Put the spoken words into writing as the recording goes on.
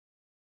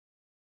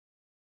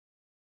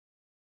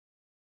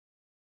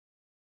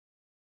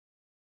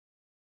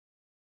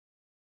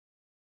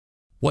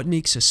What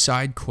makes a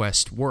side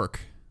quest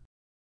work?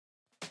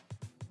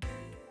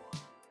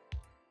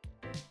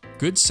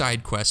 Good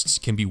side quests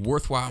can be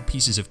worthwhile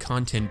pieces of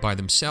content by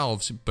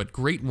themselves, but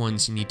great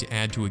ones need to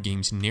add to a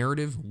game's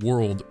narrative,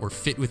 world, or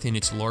fit within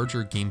its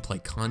larger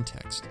gameplay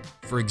context.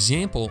 For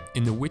example,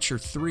 in The Witcher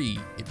 3,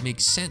 it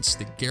makes sense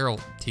that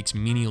Geralt takes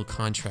menial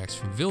contracts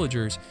from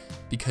villagers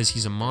because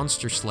he's a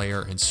monster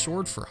slayer and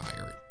sword for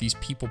hire. These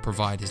people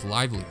provide his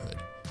livelihood.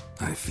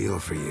 I feel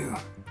for you,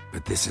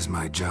 but this is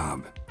my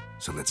job,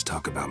 so let's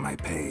talk about my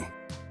pay.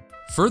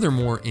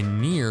 Furthermore, in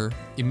NieR,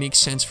 it makes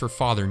sense for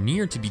Father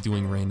NieR to be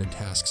doing random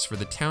tasks for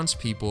the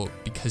townspeople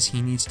because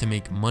he needs to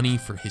make money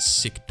for his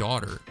sick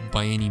daughter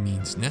by any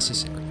means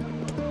necessary.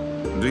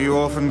 Do you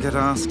often get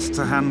asked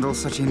to handle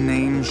such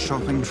inane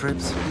shopping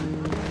trips?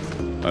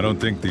 I don't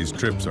think these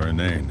trips are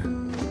inane.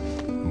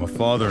 I'm a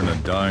father in a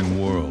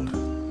dying world.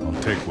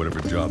 I'll take whatever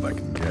job I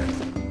can get.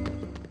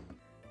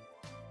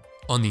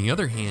 On the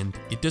other hand,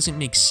 it doesn't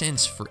make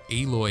sense for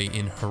Aloy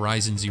in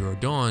Horizon Zero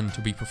Dawn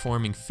to be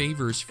performing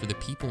favors for the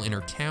people in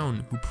her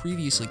town who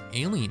previously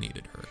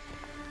alienated her.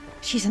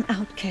 She's an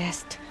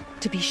outcast,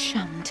 to be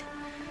shunned.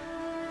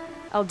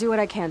 I'll do what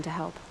I can to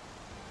help.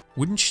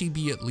 Wouldn't she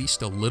be at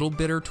least a little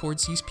bitter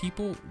towards these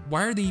people?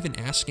 Why are they even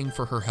asking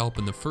for her help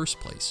in the first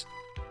place?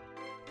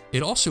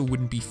 It also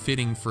wouldn't be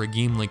fitting for a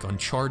game like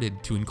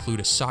Uncharted to include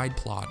a side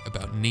plot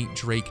about Nate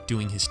Drake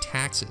doing his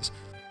taxes.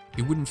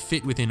 It wouldn't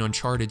fit within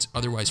Uncharted's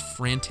otherwise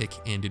frantic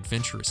and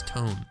adventurous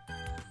tone.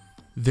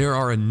 There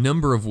are a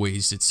number of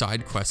ways that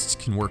side quests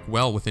can work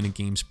well within a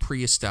game's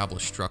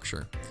pre-established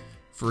structure.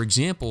 For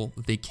example,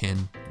 they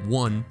can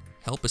 1.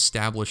 Help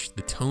establish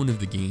the tone of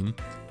the game,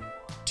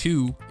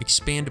 2.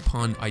 Expand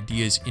upon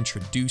ideas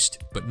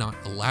introduced but not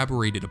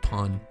elaborated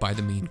upon by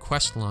the main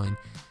questline,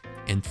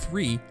 and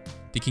 3.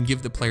 They can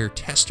give the player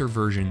tester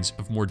versions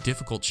of more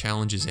difficult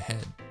challenges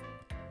ahead.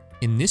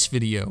 In this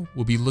video,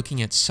 we'll be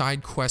looking at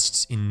side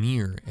quests in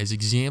NieR as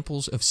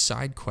examples of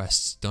side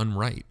quests done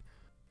right.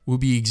 We'll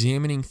be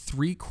examining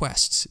 3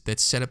 quests that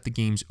set up the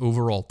game's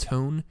overall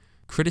tone,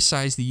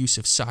 criticize the use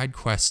of side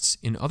quests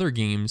in other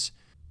games,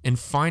 and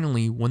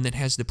finally, one that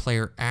has the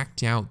player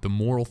act out the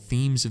moral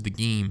themes of the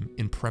game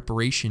in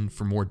preparation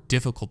for more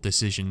difficult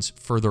decisions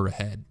further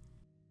ahead.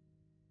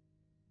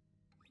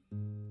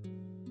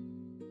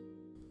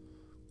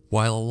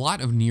 While a lot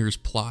of NieR's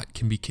plot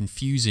can be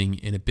confusing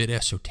and a bit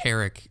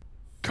esoteric,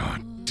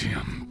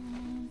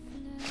 Goddamn.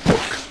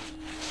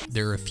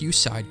 there are a few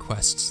side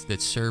quests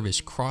that serve as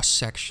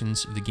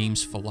cross-sections of the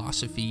game's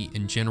philosophy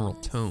and general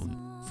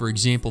tone. For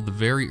example, the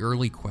very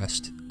early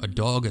quest, A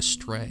Dog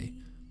Astray.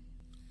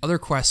 Other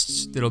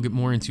quests that I'll get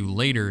more into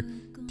later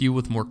deal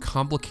with more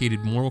complicated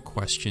moral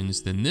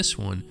questions than this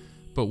one,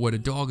 but what A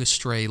Dog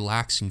Astray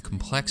lacks in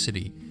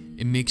complexity,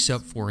 it makes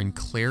up for in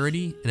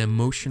clarity and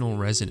emotional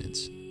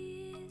resonance.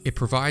 It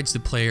provides the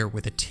player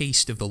with a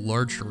taste of the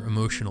larger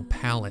emotional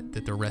palette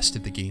that the rest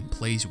of the game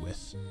plays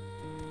with.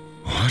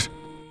 What?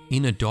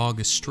 In A Dog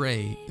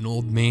Astray, an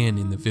old man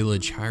in the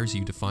village hires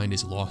you to find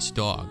his lost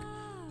dog.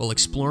 While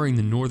exploring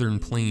the northern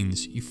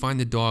plains, you find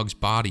the dog's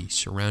body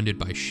surrounded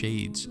by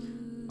shades.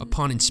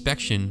 Upon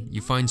inspection,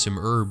 you find some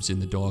herbs in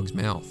the dog's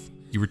mouth.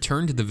 You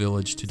return to the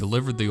village to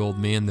deliver the old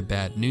man the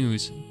bad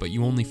news, but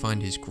you only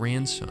find his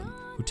grandson,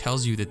 who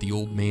tells you that the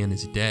old man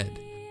is dead.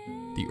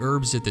 The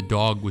herbs that the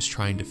dog was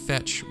trying to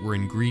fetch were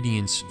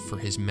ingredients for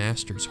his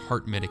master's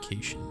heart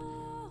medication.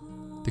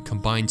 The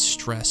combined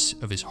stress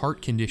of his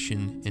heart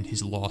condition and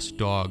his lost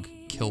dog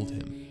killed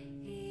him.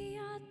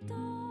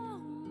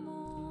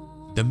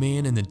 The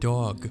man and the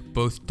dog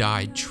both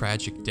died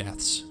tragic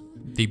deaths.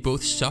 They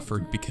both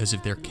suffered because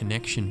of their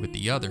connection with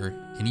the other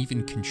and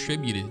even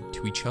contributed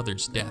to each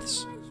other's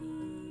deaths.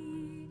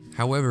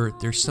 However,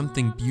 there's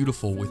something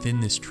beautiful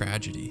within this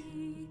tragedy.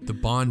 The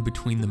bond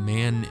between the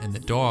man and the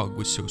dog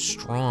was so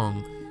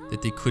strong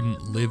that they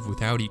couldn't live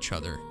without each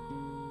other.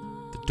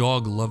 The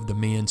dog loved the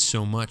man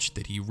so much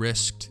that he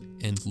risked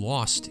and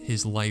lost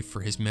his life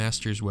for his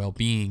master's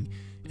well-being,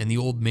 and the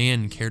old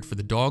man cared for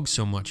the dog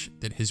so much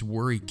that his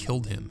worry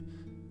killed him.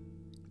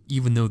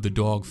 Even though the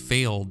dog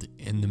failed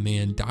and the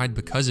man died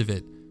because of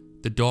it,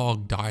 the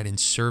dog died in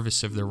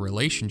service of their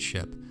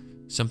relationship,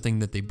 something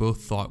that they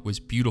both thought was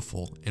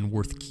beautiful and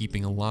worth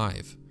keeping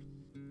alive.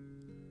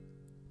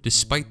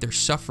 Despite their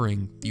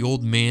suffering, the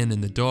old man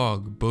and the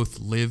dog both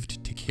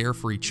lived to care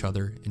for each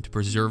other and to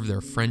preserve their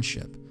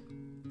friendship.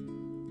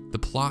 The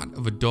plot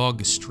of A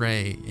Dog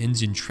Astray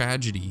ends in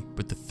tragedy,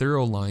 but the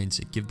thorough lines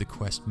that give the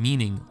quest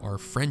meaning are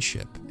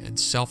friendship and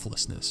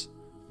selflessness.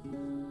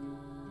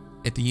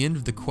 At the end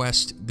of the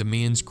quest, the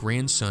man's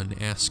grandson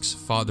asks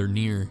Father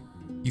NieR,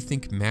 "You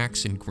think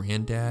Max and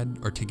Granddad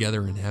are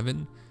together in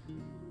heaven?"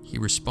 He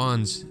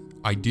responds,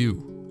 "I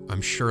do.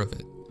 I'm sure of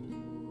it."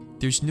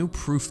 There's no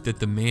proof that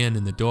the man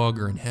and the dog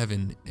are in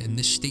heaven, and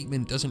this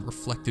statement doesn't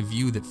reflect a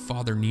view that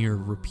Father NieR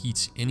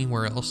repeats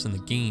anywhere else in the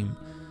game.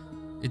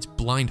 It's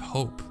blind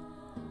hope.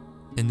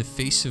 In the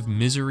face of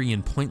misery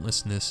and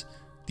pointlessness,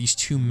 these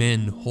two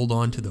men hold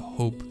on to the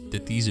hope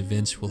that these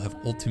events will have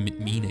ultimate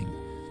meaning.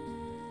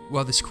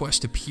 While this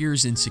quest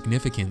appears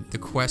insignificant, the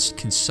quest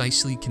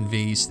concisely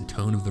conveys the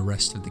tone of the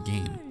rest of the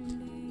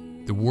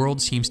game. The world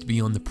seems to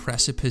be on the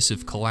precipice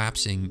of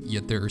collapsing,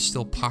 yet there are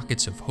still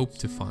pockets of hope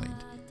to find.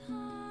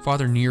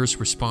 Father NieR's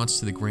response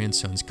to the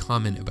grandson's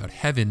comment about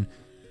heaven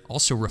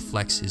also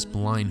reflects his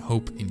blind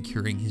hope in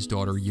curing his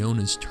daughter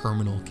Yonah's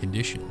terminal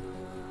condition.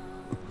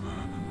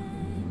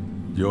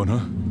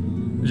 Yonah?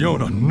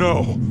 Yonah,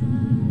 no!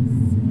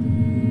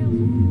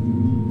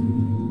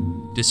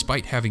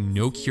 Despite having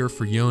no cure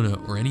for Yonah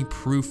or any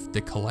proof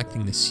that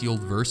collecting the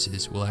sealed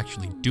verses will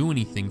actually do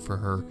anything for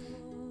her,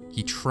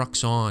 he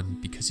trucks on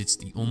because it's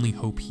the only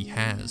hope he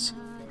has.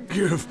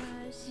 Give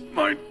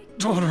my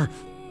daughter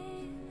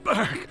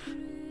back!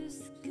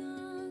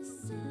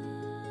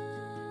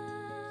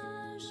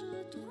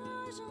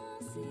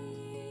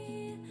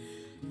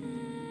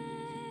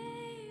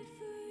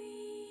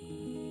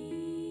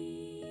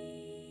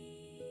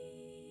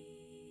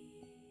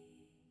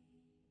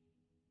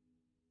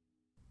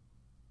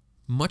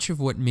 Much of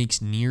what makes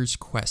NieR's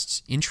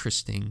quests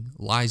interesting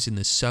lies in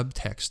the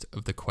subtext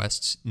of the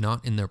quests,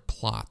 not in their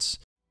plots.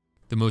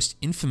 The most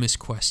infamous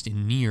quest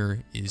in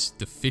NieR is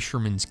the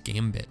Fisherman's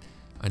Gambit,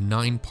 a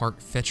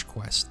 9-part fetch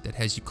quest that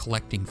has you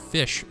collecting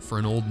fish for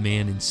an old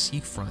man in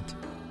Seafront.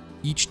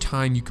 Each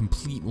time you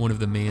complete one of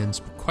the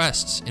man's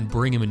quests and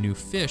bring him a new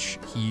fish,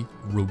 he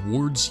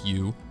rewards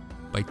you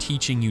by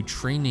teaching you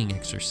training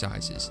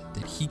exercises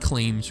that he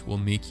claims will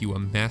make you a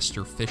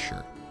master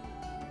fisher.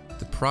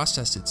 The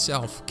process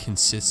itself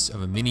consists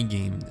of a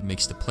minigame that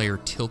makes the player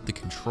tilt the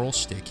control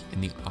stick in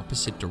the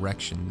opposite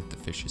direction that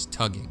the fish is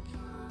tugging.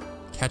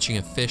 Catching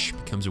a fish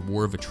becomes a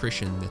war of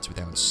attrition that's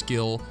without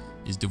skill,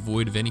 is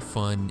devoid of any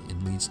fun,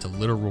 and leads to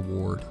little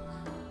reward.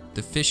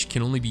 The fish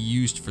can only be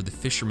used for the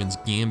Fisherman's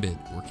Gambit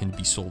or can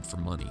be sold for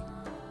money.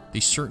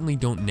 They certainly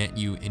don't net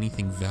you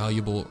anything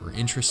valuable or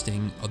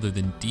interesting other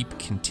than deep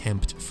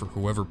contempt for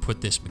whoever put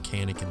this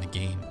mechanic in the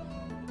game.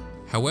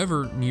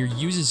 However, NieR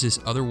uses this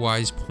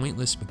otherwise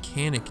pointless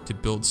mechanic to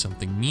build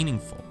something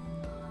meaningful.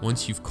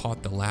 Once you've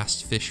caught the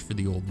last fish for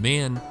the old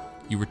man,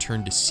 you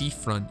return to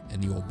Seafront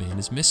and the old man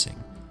is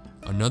missing.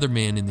 Another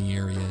man in the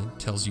area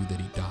tells you that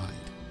he died.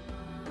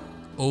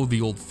 Oh, the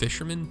old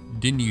fisherman?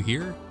 Didn't you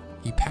hear?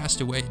 He passed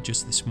away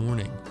just this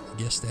morning.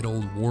 I guess that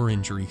old war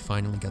injury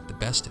finally got the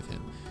best of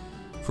him.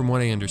 From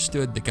what I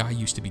understood, the guy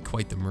used to be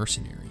quite the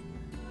mercenary.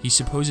 He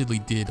supposedly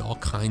did all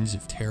kinds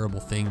of terrible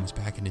things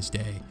back in his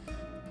day.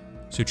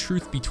 So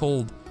truth be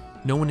told,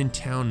 no one in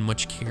town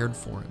much cared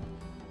for him,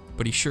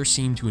 but he sure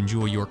seemed to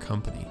enjoy your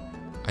company.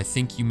 I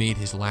think you made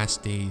his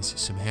last days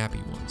some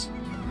happy ones.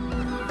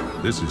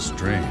 This is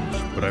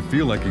strange, but I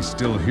feel like he's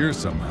still here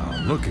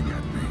somehow, looking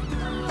at me.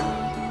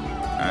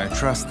 I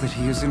trust that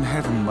he is in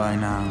heaven by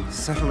now,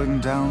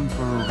 settling down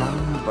for a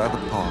round by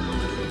the pond.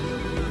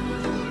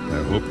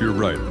 I hope you're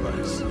right,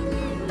 Vice.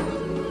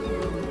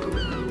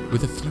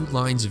 With a few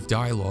lines of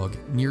dialogue,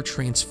 NieR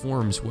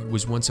transforms what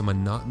was once a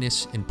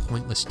monotonous and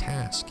pointless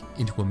task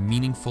into a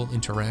meaningful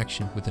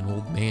interaction with an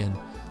old man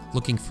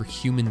looking for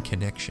human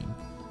connection.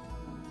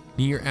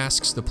 NieR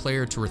asks the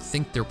player to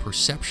rethink their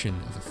perception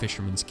of a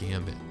Fisherman's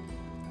Gambit.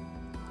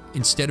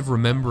 Instead of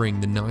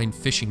remembering the 9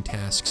 fishing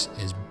tasks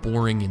as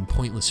boring and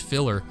pointless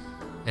filler,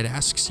 it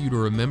asks you to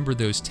remember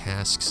those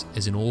tasks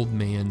as an old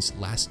man's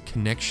last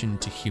connection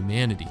to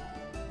humanity.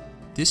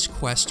 This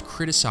quest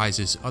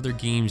criticizes other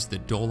games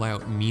that dole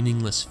out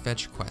meaningless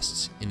fetch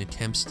quests in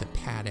attempts to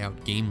pad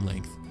out game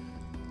length,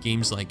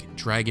 games like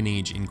Dragon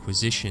Age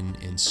Inquisition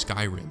and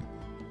Skyrim.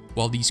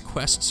 While these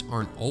quests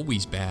aren't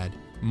always bad,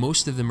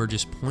 most of them are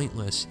just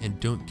pointless and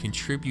don't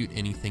contribute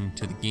anything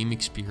to the game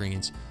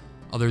experience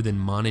other than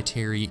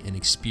monetary and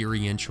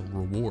experiential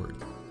reward.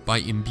 By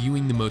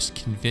imbuing the most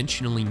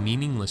conventionally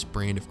meaningless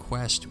brand of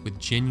quest with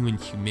genuine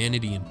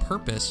humanity and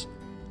purpose,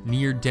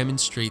 NieR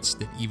demonstrates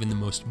that even the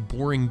most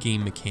boring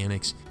game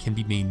mechanics can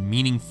be made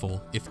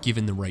meaningful if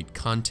given the right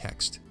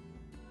context.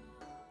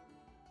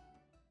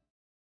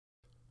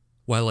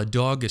 While A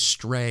Dog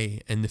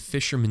Astray and The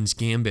Fisherman's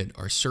Gambit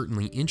are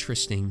certainly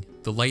interesting,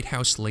 The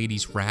Lighthouse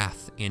Lady's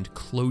Wrath and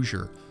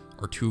Closure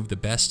are 2 of the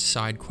best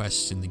side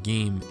quests in the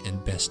game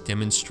and best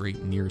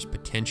demonstrate NieR's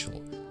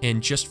potential.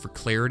 And just for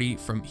clarity,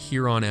 from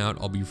here on out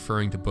I'll be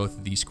referring to both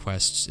of these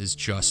quests as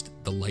just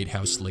The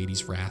Lighthouse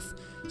Lady's Wrath,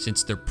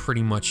 since they're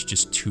pretty much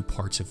just 2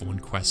 parts of one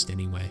quest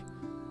anyway.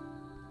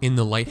 In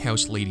The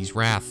Lighthouse Lady's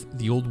Wrath,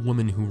 the old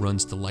woman who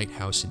runs the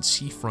lighthouse in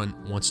Seafront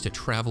wants to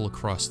travel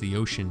across the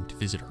ocean to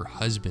visit her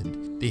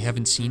husband. They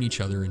haven't seen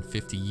each other in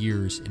 50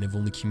 years and have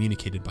only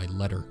communicated by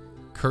letter.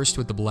 Cursed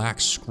with the black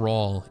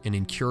scrawl, an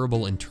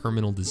incurable and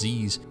terminal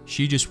disease,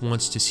 she just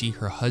wants to see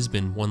her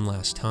husband one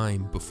last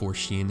time before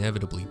she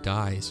inevitably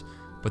dies.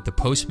 But the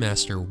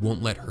postmaster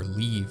won't let her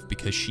leave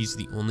because she's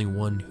the only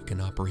one who can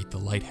operate the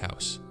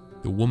lighthouse.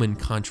 The woman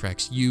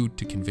contracts you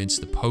to convince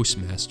the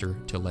postmaster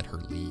to let her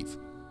leave.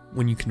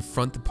 When you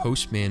confront the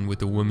postman with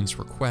the woman's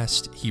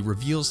request, he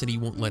reveals that he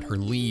won't let her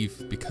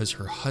leave because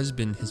her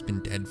husband has been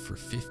dead for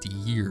 50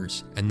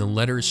 years, and the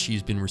letters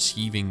she's been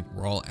receiving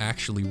were all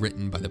actually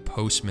written by the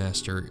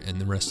postmaster and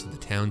the rest of the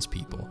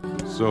townspeople.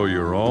 So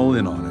you're all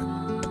in on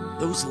it.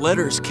 Those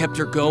letters kept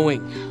her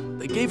going.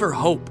 They gave her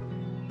hope.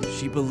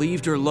 She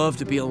believed her love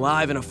to be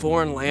alive in a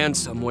foreign land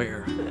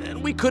somewhere,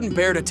 and we couldn't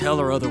bear to tell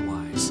her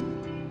otherwise.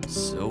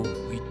 So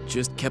we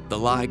just kept the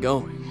lie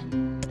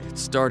going. It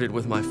started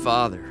with my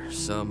father,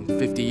 some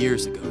 50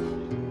 years ago.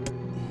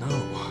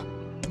 No,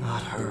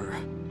 not her.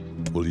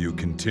 Will you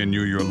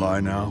continue your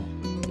lie now?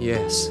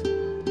 Yes.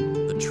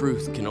 The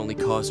truth can only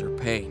cause her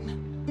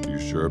pain. You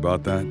sure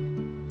about that?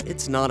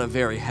 It's not a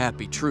very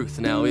happy truth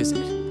now, is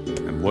it?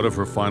 And what of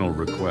her final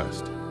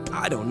request?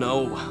 I don't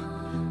know.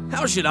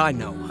 How should I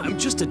know? I'm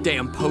just a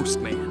damn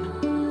postman.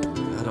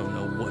 I don't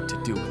know what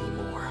to do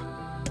anymore.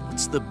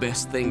 What's the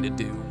best thing to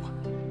do?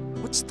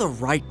 What's the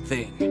right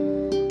thing?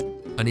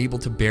 Unable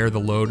to bear the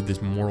load of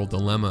this moral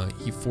dilemma,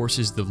 he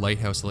forces the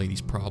lighthouse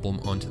lady's problem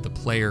onto the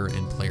player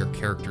and player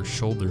character's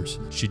shoulders.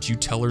 Should you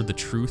tell her the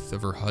truth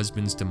of her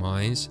husband's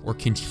demise, or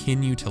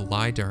continue to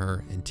lie to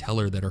her and tell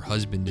her that her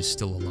husband is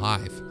still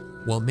alive?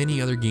 While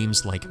many other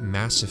games like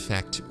Mass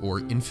Effect or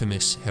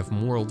Infamous have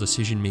moral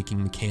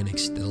decision-making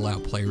mechanics that allow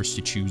players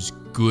to choose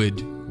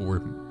good or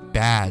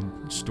bad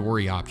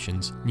story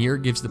options,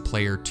 NieR gives the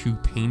player two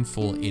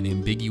painful and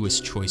ambiguous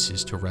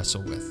choices to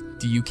wrestle with.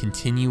 Do you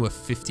continue a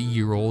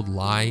 50-year-old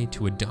lie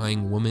to a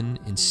dying woman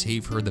and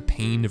save her the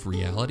pain of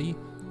reality?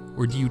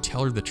 Or do you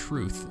tell her the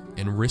truth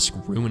and risk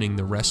ruining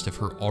the rest of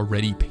her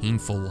already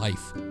painful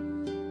life?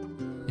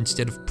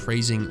 Instead of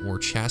praising or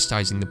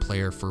chastising the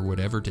player for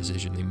whatever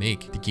decision they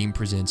make, the game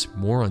presents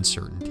more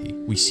uncertainty.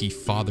 We see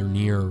Father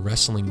NieR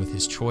wrestling with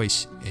his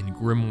choice, and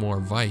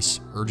Grimoire Weiss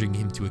urging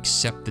him to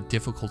accept the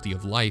difficulty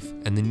of life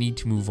and the need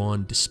to move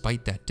on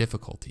despite that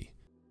difficulty.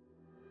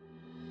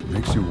 It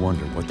makes you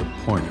wonder what the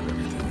point of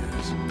everything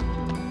is.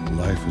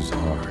 Life is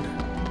hard.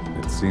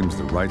 It seems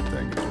the right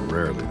thing is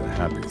rarely the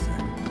happy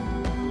thing.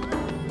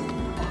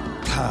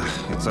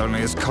 It's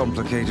only as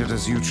complicated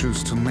as you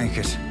choose to make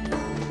it.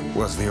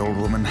 Was the old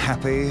woman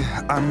happy,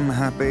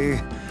 unhappy?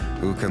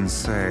 Who can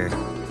say?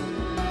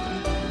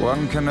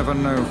 One can never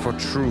know for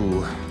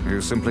true.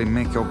 You simply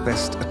make your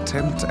best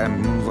attempt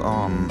and move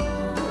on.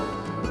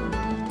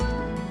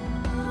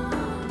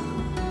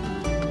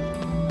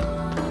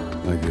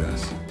 I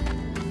guess.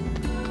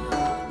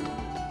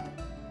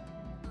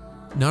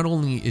 Not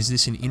only is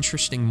this an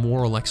interesting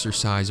moral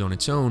exercise on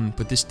its own,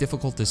 but this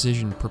difficult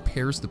decision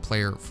prepares the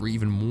player for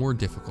even more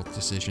difficult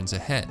decisions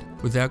ahead.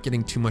 Without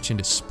getting too much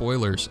into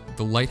spoilers,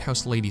 the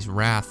Lighthouse Lady's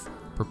wrath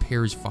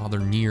prepares Father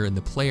NieR and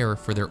the player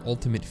for their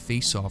ultimate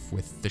face-off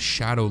with the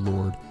Shadow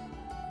Lord.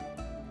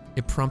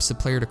 It prompts the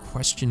player to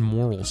question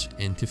morals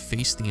and to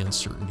face the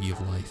uncertainty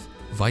of life.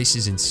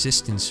 Weiss's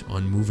insistence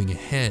on moving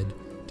ahead,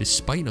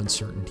 despite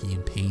uncertainty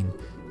and pain,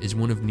 is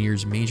one of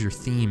NieR's major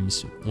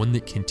themes, one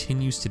that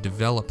continues to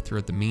develop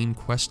throughout the main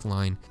quest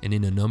line and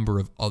in a number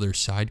of other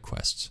side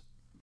quests.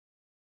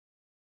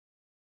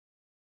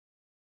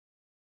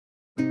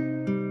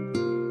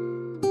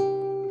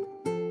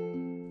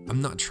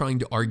 I'm not trying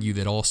to argue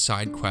that all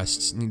side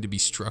quests need to be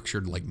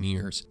structured like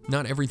NieR's.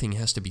 Not everything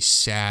has to be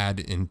sad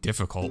and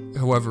difficult.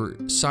 However,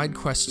 side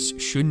quests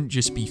shouldn't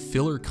just be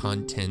filler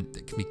content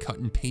that can be cut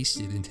and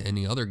pasted into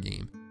any other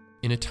game.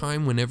 In a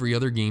time when every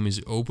other game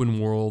is open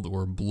world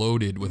or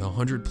bloated with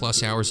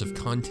 100+ hours of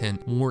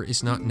content, more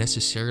is not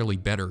necessarily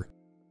better.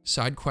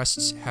 Side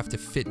quests have to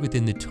fit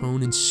within the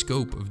tone and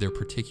scope of their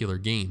particular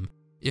game.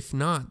 If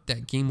not,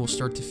 that game will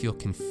start to feel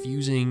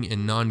confusing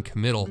and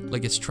non-committal,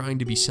 like it's trying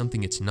to be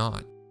something it's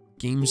not.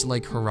 Games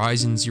like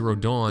Horizon Zero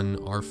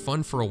Dawn are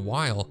fun for a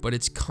while, but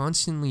its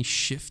constantly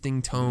shifting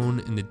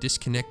tone and the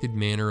disconnected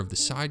manner of the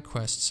side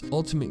quests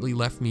ultimately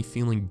left me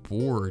feeling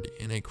bored,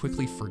 and I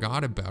quickly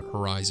forgot about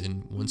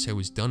Horizon once I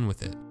was done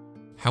with it.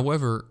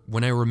 However,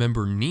 when I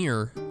remember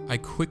NieR, I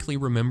quickly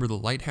remember the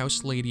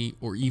Lighthouse Lady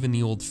or even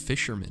the Old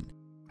Fisherman.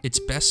 Its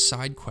best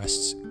side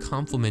quests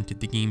complemented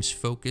the game's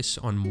focus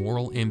on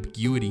moral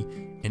ambiguity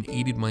and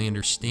aided my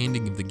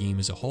understanding of the game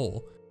as a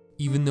whole.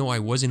 Even though I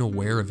wasn't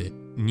aware of it,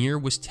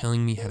 NieR was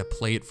telling me how to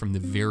play it from the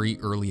very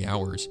early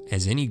hours,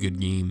 as any good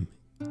game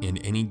and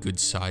any good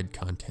side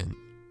content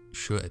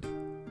should.